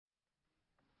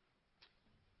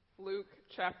Luke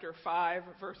chapter 5,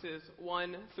 verses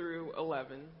 1 through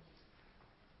 11.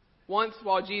 Once,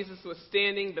 while Jesus was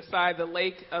standing beside the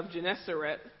lake of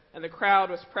Gennesaret, and the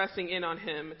crowd was pressing in on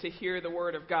him to hear the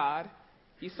word of God,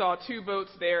 he saw two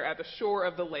boats there at the shore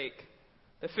of the lake.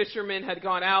 The fishermen had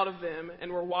gone out of them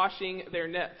and were washing their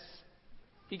nets.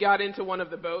 He got into one of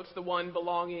the boats, the one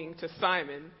belonging to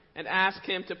Simon, and asked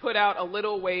him to put out a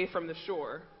little way from the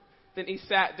shore. Then he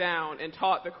sat down and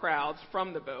taught the crowds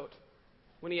from the boat.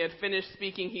 When he had finished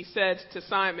speaking, he said to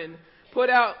Simon, Put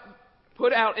out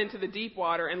into the deep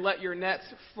water and let your nets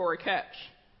for a catch.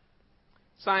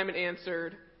 Simon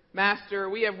answered,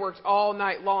 Master, we have worked all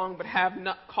night long but have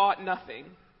caught nothing.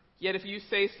 Yet if you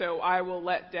say so, I will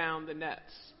let down the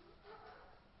nets.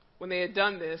 When they had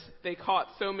done this, they caught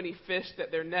so many fish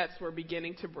that their nets were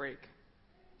beginning to break.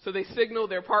 So they signaled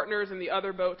their partners in the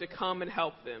other boat to come and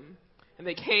help them. And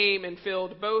they came and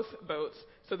filled both boats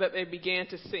so that they began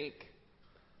to sink.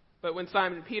 But when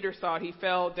Simon Peter saw it, he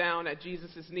fell down at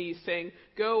Jesus' knees, saying,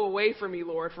 Go away from me,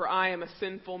 Lord, for I am a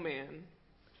sinful man.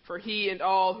 For he and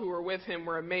all who were with him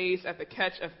were amazed at the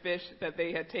catch of fish that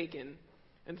they had taken.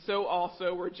 And so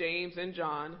also were James and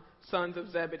John, sons of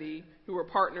Zebedee, who were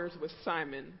partners with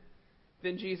Simon.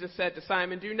 Then Jesus said to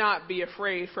Simon, Do not be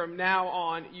afraid. From now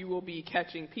on you will be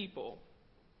catching people.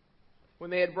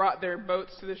 When they had brought their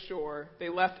boats to the shore, they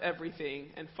left everything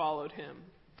and followed him.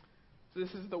 So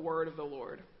this is the word of the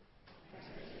Lord.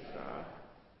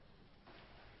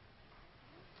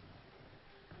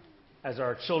 As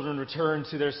our children return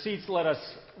to their seats, let us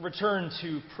return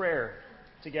to prayer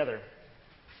together.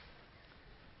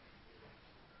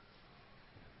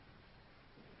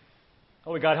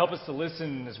 Oh, God, help us to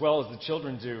listen as well as the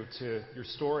children do to your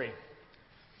story,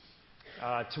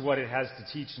 to what it has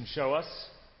to teach and show us,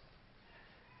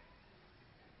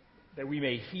 that we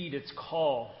may heed its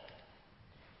call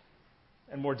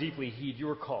and more deeply heed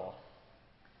your call.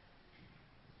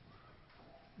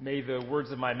 May the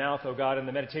words of my mouth, O God, and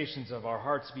the meditations of our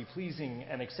hearts be pleasing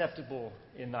and acceptable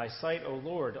in thy sight, O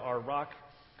Lord, our rock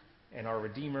and our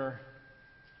Redeemer.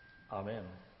 Amen.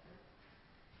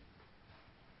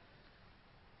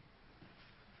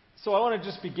 So I want to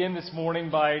just begin this morning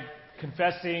by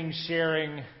confessing,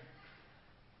 sharing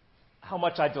how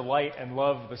much I delight and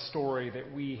love the story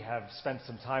that we have spent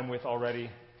some time with already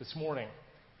this morning.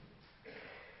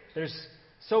 There's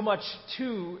so much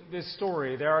to this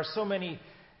story. There are so many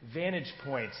vantage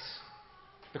points.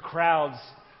 The crowds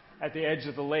at the edge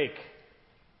of the lake,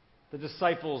 the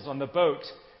disciples on the boat,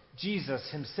 Jesus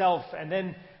himself, and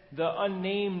then the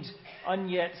unnamed,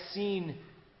 unyet seen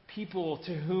people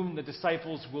to whom the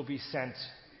disciples will be sent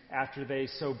after they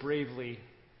so bravely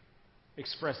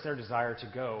express their desire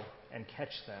to go and catch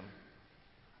them.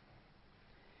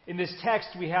 In this text,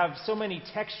 we have so many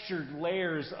textured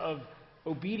layers of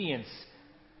obedience,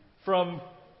 from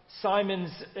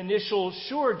Simon's initial,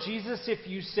 Sure, Jesus, if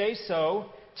you say so,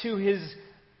 to his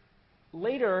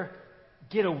later,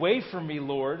 Get away from me,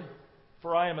 Lord,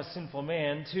 for I am a sinful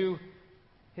man, to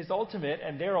his ultimate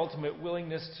and their ultimate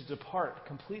willingness to depart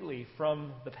completely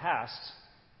from the past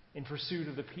in pursuit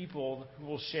of the people who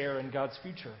will share in God's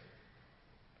future.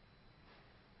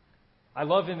 I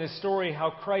love in this story how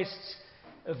Christ's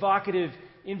evocative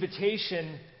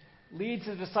invitation leads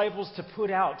the disciples to put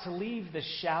out, to leave the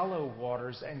shallow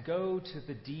waters and go to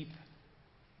the deep,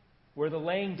 where the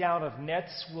laying down of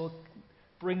nets will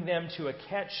bring them to a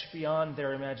catch beyond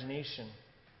their imagination.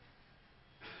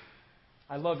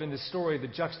 I love in this story the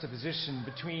juxtaposition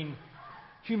between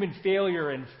human failure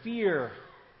and fear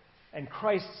and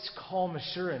Christ's calm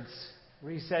assurance,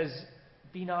 where he says,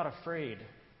 Be not afraid.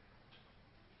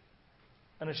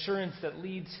 An assurance that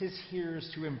leads his hearers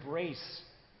to embrace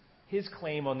his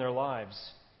claim on their lives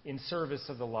in service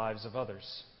of the lives of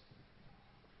others.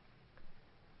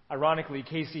 Ironically,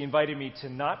 Casey invited me to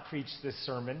not preach this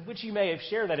sermon, which you may have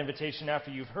shared that invitation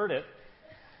after you've heard it.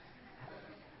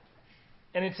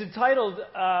 And it's entitled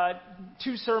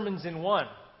Two Sermons in One.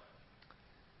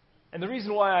 And the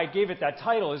reason why I gave it that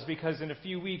title is because in a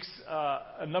few weeks,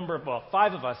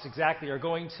 5 of us exactly are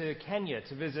going to Kenya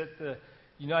to visit the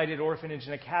United Orphanage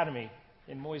and Academy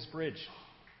in Moy's Bridge.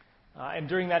 And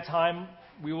during that time,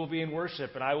 we will be in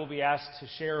worship, and I will be asked to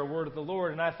share a word of the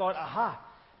Lord. And I thought,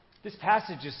 this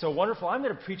passage is so wonderful. I'm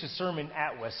going to preach a sermon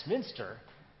at Westminster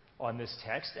on this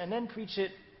text, and then preach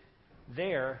it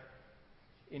there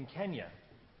in Kenya.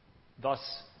 Thus,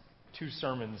 2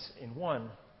 sermons in one.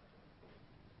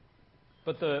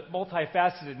 But the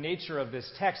multifaceted nature of this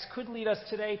text could lead us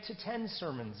today to 10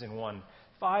 sermons in one,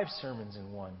 5 sermons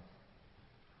in one.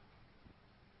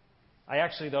 I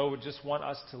actually, though, would just want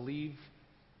us to leave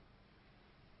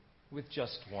with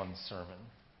just one sermon.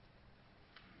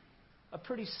 a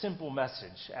pretty simple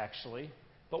message, actually,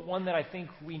 but one that I think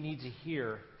we need to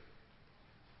hear,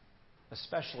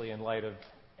 especially in light of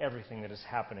everything that is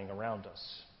happening around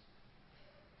us.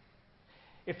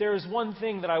 If there is one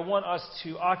thing that I want us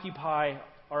to occupy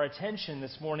our attention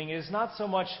this morning, it is not so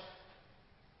much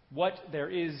what there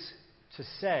is to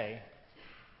say,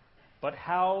 but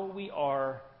how we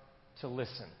are to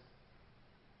listen.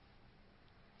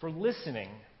 For listening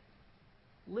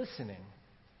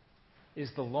is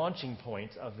the launching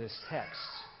point of this text.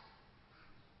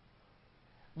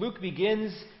 Luke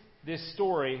begins this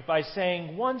story by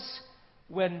saying, once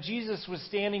when Jesus was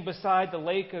standing beside the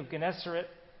lake of Gennesaret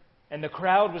and the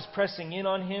crowd was pressing in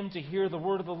on him to hear the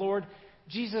word of the Lord,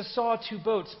 Jesus saw two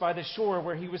boats by the shore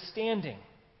where he was standing.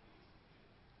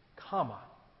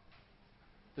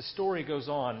 The story goes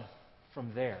on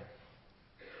from there.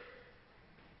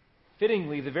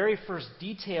 Fittingly, the very first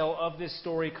detail of this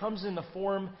story comes in the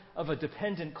form of a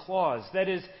dependent clause. That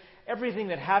is, everything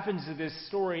that happens in this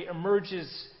story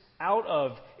emerges out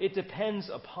of, it depends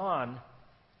upon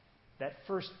that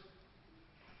first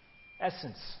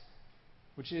essence,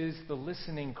 which is the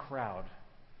listening crowd.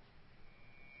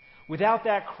 Without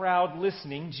that crowd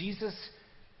listening, Jesus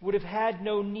would have had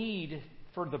no need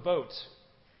for the boat.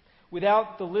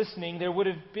 Without the listening, there would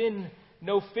have been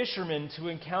no fishermen to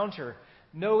encounter,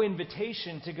 no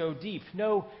invitation to go deep,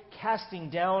 no casting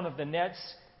down of the nets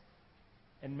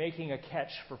and making a catch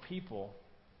for people.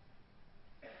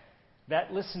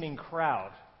 That listening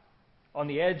crowd, on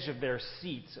the edge of their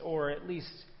seats, or at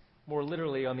least more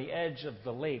literally on the edge of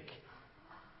the lake,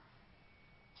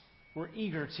 were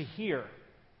eager to hear.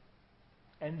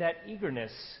 And that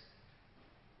eagerness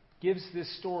gives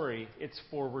this story its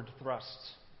forward thrust.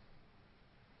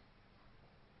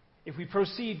 If we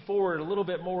proceed forward a little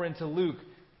bit more into Luke,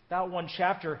 about one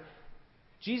chapter,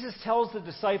 Jesus tells the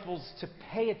disciples to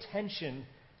pay attention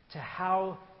to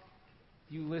how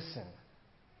you listen.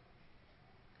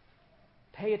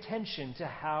 Pay attention to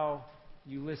how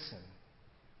you listen.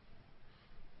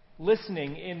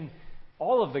 Listening in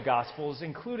all of the Gospels,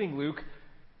 including Luke,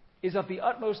 is of the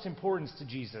utmost importance to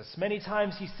Jesus. Many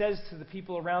times he says to the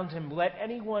people around him, "Let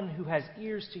anyone who has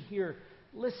ears to hear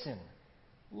listen.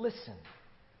 Listen,"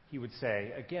 he would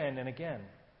say again and again.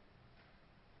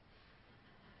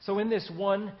 So in this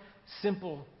one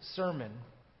simple sermon,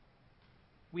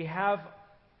 we have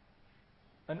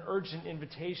an urgent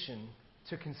invitation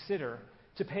to consider,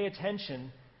 to pay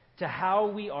attention to how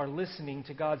we are listening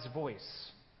to God's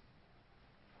voice.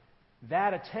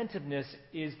 That attentiveness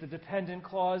is the dependent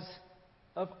clause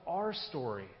of our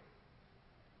story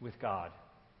with God.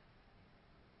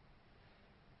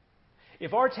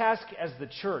 If our task as the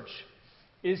church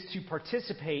is to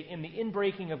participate in the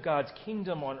inbreaking of God's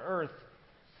kingdom on earth,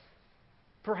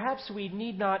 perhaps we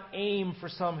need not aim for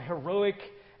some heroic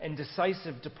and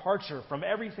decisive departure from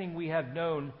everything we have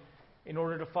known in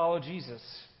order to follow Jesus.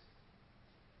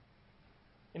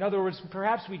 In other words,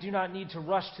 perhaps we do not need to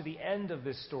rush to the end of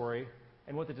this story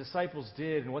and what the disciples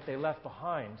did and what they left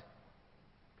behind.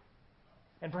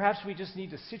 And perhaps we just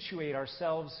need to situate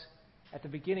ourselves at the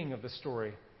beginning of the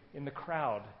story in the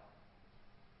crowd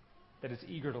that is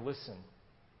eager to listen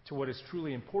to what is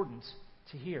truly important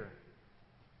to hear.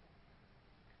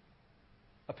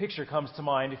 A picture comes to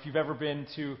mind if you've ever been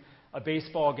to a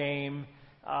baseball game,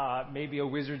 maybe a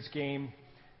Wizards game,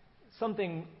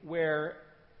 something where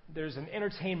there's an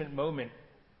entertainment moment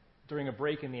during a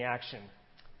break in the action.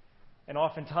 And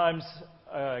oftentimes,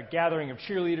 a gathering of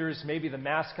cheerleaders, maybe the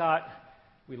mascot,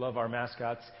 we love our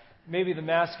mascots, maybe the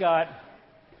mascot,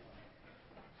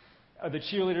 the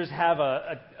cheerleaders have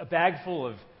a bag full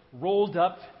of rolled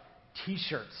up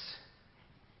T-shirts.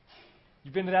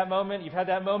 You've been to that moment? You've had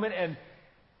that moment? And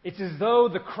it's as though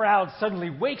the crowd suddenly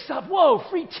wakes up. Whoa,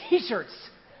 free T-shirts!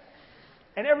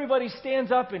 And everybody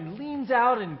stands up and leans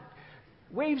out and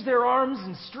waves their arms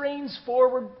and strains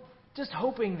forward, just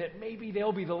hoping that maybe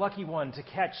they'll be the lucky one to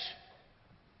catch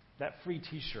that free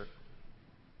T-shirt.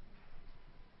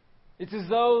 It's as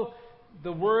though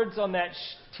the words on that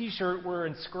T-shirt were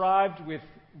inscribed with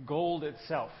gold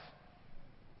itself.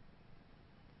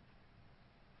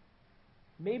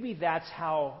 Maybe that's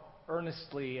how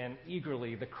earnestly and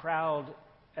eagerly the crowd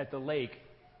at the lake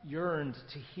yearned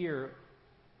to hear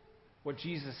what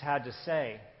Jesus had to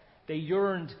say. They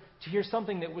yearned to hear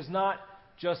something that was not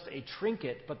just a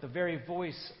trinket, but the very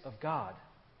voice of God,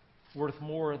 worth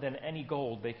more than any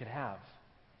gold they could have.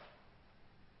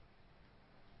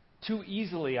 Too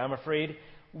easily, I'm afraid,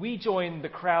 we join the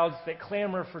crowds that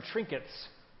clamor for trinkets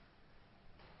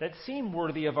that seem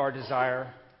worthy of our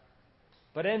desire,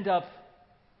 but end up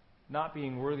not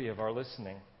being worthy of our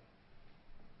listening.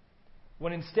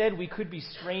 when instead we could be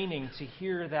straining to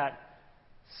hear that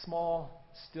small,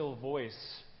 still voice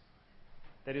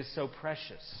that is so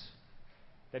precious,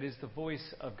 that is the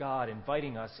voice of God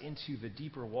inviting us into the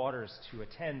deeper waters to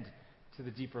attend to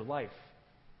the deeper life.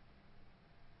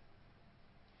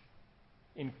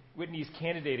 In Whitney's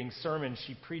candidating sermon,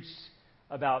 she preached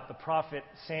about the prophet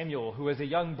Samuel, who as a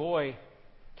young boy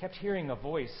kept hearing a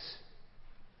voice.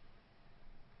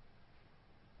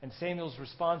 And Samuel's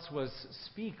response was,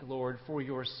 "Speak, Lord, for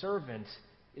your servant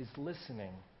is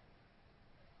listening."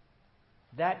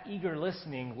 That eager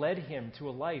listening led him to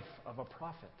a life of a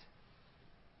prophet.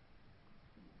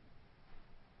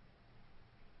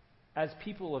 As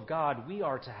people of God, we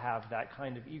are to have that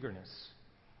kind of eagerness.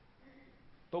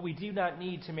 But we do not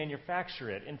need to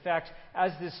manufacture it. In fact,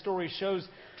 as this story shows,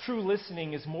 true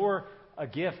listening is more a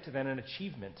gift than an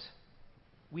achievement.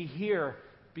 We hear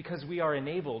because we are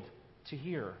enabled to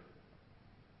hear.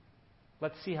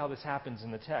 Let's see how this happens in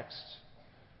the text.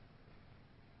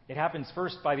 It happens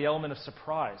first by the element of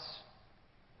surprise.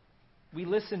 We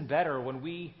listen better when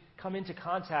we come into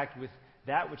contact with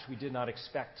that which we did not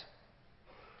expect.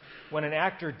 When an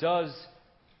actor does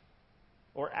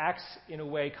or acts in a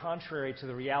way contrary to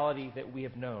the reality that we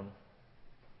have known.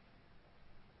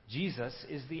 Jesus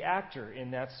is the actor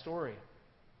in that story.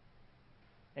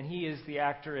 And he is the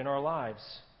actor in our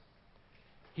lives.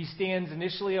 He stands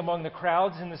initially among the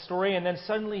crowds in the story, and then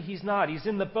suddenly he's not. He's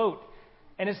in the boat.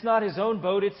 And it's not his own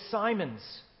boat, it's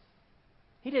Simon's.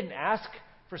 He didn't ask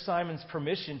for Simon's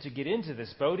permission to get into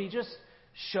this boat. He just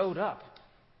showed up.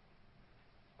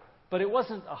 But it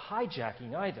wasn't a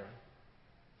hijacking either.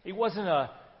 It wasn't a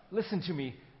listen to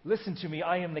me,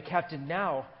 I am the captain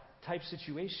now type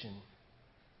situation.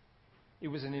 It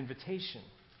was an invitation.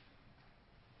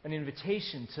 An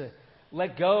invitation to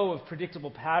let go of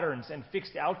predictable patterns and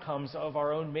fixed outcomes of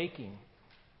our own making.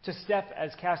 To step,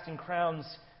 as Casting Crowns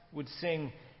would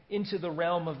sing, into the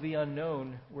realm of the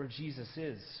unknown where Jesus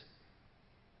is.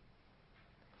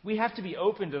 We have to be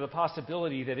open to the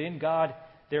possibility that in God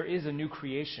there is a new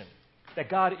creation. That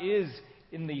God is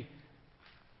in the,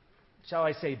 shall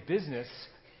I say, business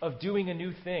of doing a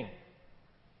new thing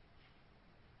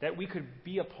that we could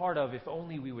be a part of if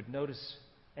only we would notice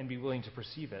and be willing to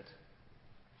perceive it.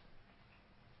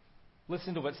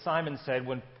 Listen to what Simon said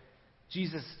when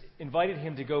Jesus invited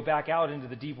him to go back out into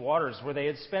the deep waters where they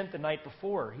had spent the night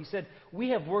before. He said, "We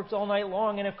have worked all night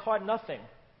long and have caught nothing.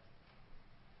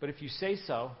 But if you say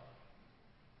so,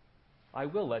 I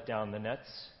will let down the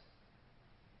nets."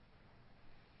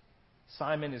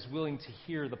 Simon is willing to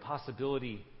hear the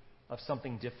possibility of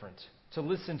something different, to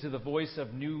listen to the voice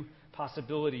of new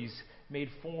possibilities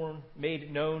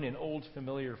made known in old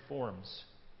familiar forms.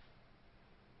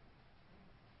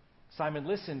 Simon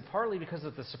listened partly because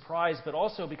of the surprise, but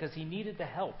also because he needed the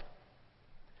help.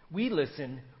 We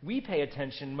listen, we pay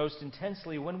attention most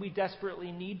intensely when we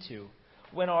desperately need to,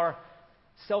 when our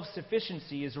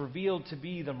self-sufficiency is revealed to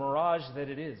be the mirage that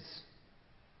it is.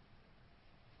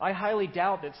 I highly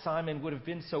doubt that Simon would have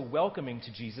been so welcoming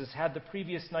to Jesus had the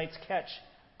previous night's catch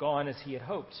gone as he had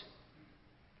hoped.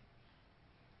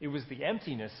 It was the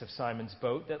emptiness of Simon's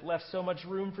boat that left so much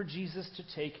room for Jesus to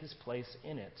take his place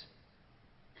in it.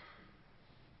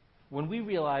 When we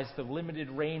realize the limited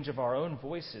range of our own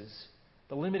voices,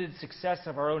 the limited success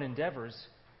of our own endeavors,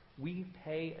 we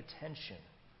pay attention.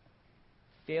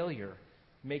 Failure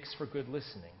makes for good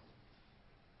listening.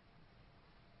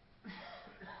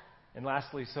 And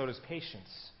lastly, so does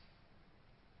patience.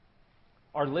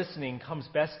 Our listening comes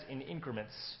best in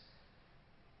increments.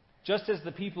 Just as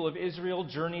the people of Israel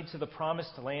journeyed to the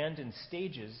promised land in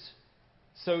stages,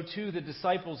 so too the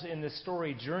disciples in this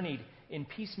story journeyed in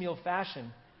piecemeal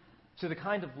fashion to the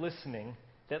kind of listening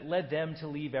that led them to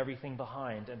leave everything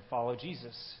behind and follow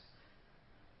Jesus.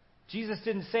 Jesus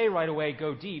didn't say right away,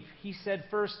 "Go deep." He said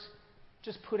first,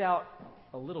 just put out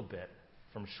a little bit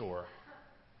from shore.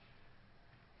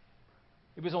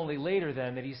 It was only later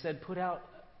then that he said, "Put out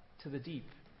to the deep."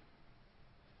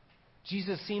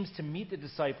 Jesus seems to meet the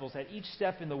disciples at each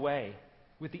step in the way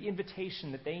with the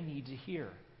invitation that they need to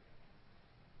hear.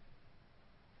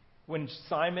 When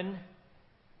Simon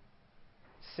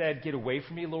said, "Get away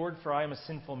from me, Lord, for I am a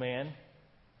sinful man,"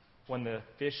 when the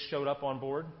fish showed up on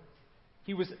board,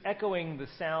 he was echoing the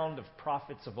sound of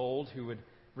prophets of old who would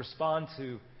respond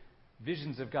to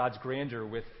visions of God's grandeur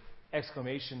with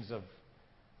exclamations of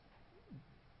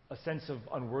a sense of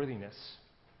unworthiness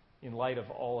in light of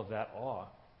all of that awe.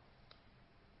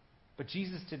 But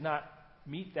Jesus did not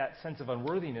meet that sense of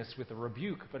unworthiness with a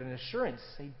rebuke, but an assurance,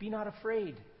 saying, "Be not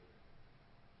afraid.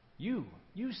 You,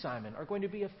 Simon, are going to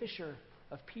be a fisher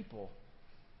of people."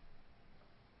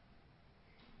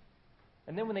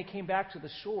 And then when they came back to the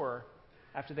shore,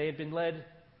 after they had been led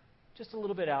just a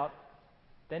little bit out,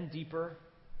 then deeper,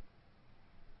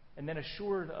 and then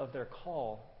assured of their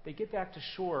call, they get back to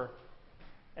shore,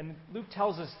 and Luke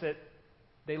tells us that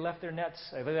they left their nets,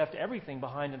 they left everything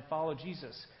behind and followed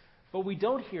Jesus. What we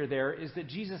don't hear there is that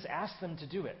Jesus asked them to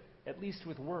do it, at least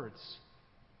with words.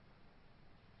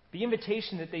 The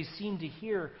invitation that they seem to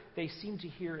hear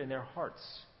in their hearts.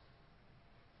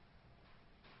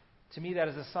 To me, that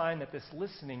is a sign that this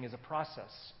listening is a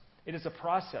process. It is a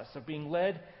process of being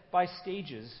led by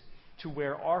stages to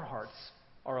where our hearts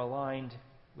are aligned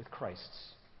with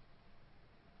Christ's.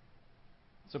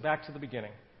 So back to the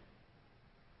beginning.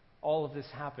 All of this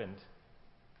happened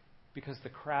because the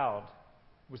crowd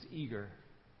was eager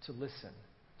to listen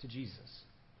to Jesus.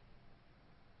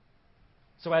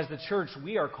 So as the church,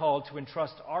 we are called to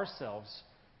entrust ourselves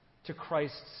to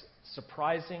Christ's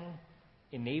surprising,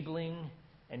 enabling,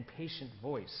 and patient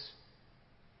voice,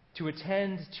 to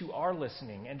attend to our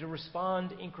listening and to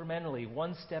respond incrementally,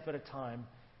 one step at a time,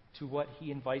 to what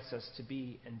he invites us to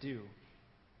be and do.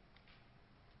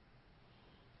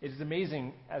 It is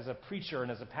amazing as a preacher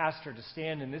and as a pastor to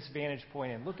stand in this vantage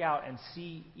point and look out and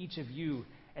see each of you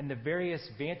and the various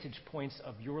vantage points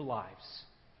of your lives.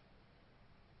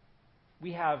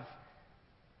 We have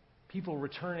people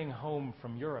returning home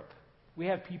from Europe. We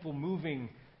have people moving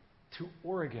to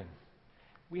Oregon.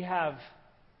 We have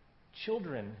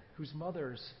children whose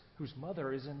mother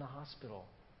is in the hospital.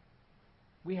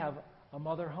 We have a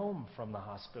mother home from the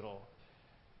hospital.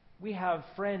 We have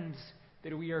friends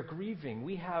that we are grieving.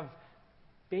 We have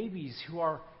babies who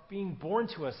are being born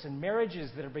to us and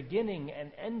marriages that are beginning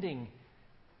and ending.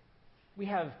 We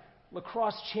have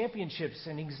lacrosse championships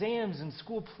and exams and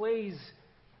school plays,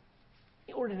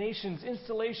 ordinations,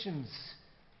 installations.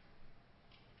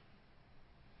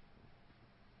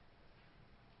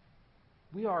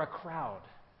 We are a crowd.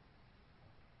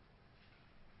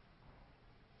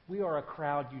 We are a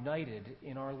crowd united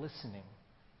in our listening.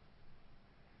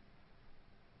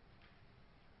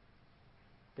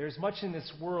 There's much in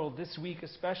this world, this week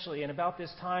especially, and about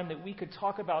this time that we could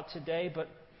talk about today, but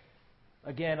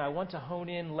again, I want to hone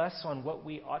in less on what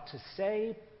we ought to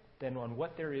say than on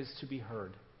what there is to be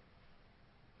heard.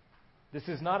 This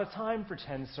is not a time for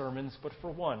 10 sermons, but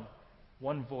for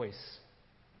one voice.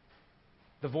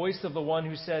 The voice of the one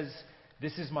who says,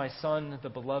 "This is my Son, the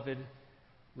beloved,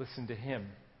 listen to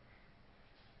him."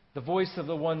 The voice of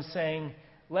the one saying,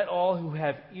 "Let all who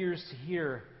have ears to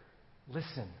hear,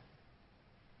 listen."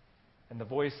 And the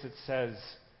voice that says,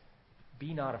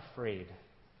 "Be not afraid,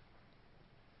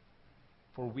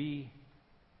 for we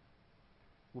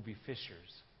will be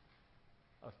fishers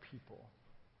of people."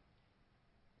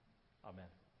 Amen.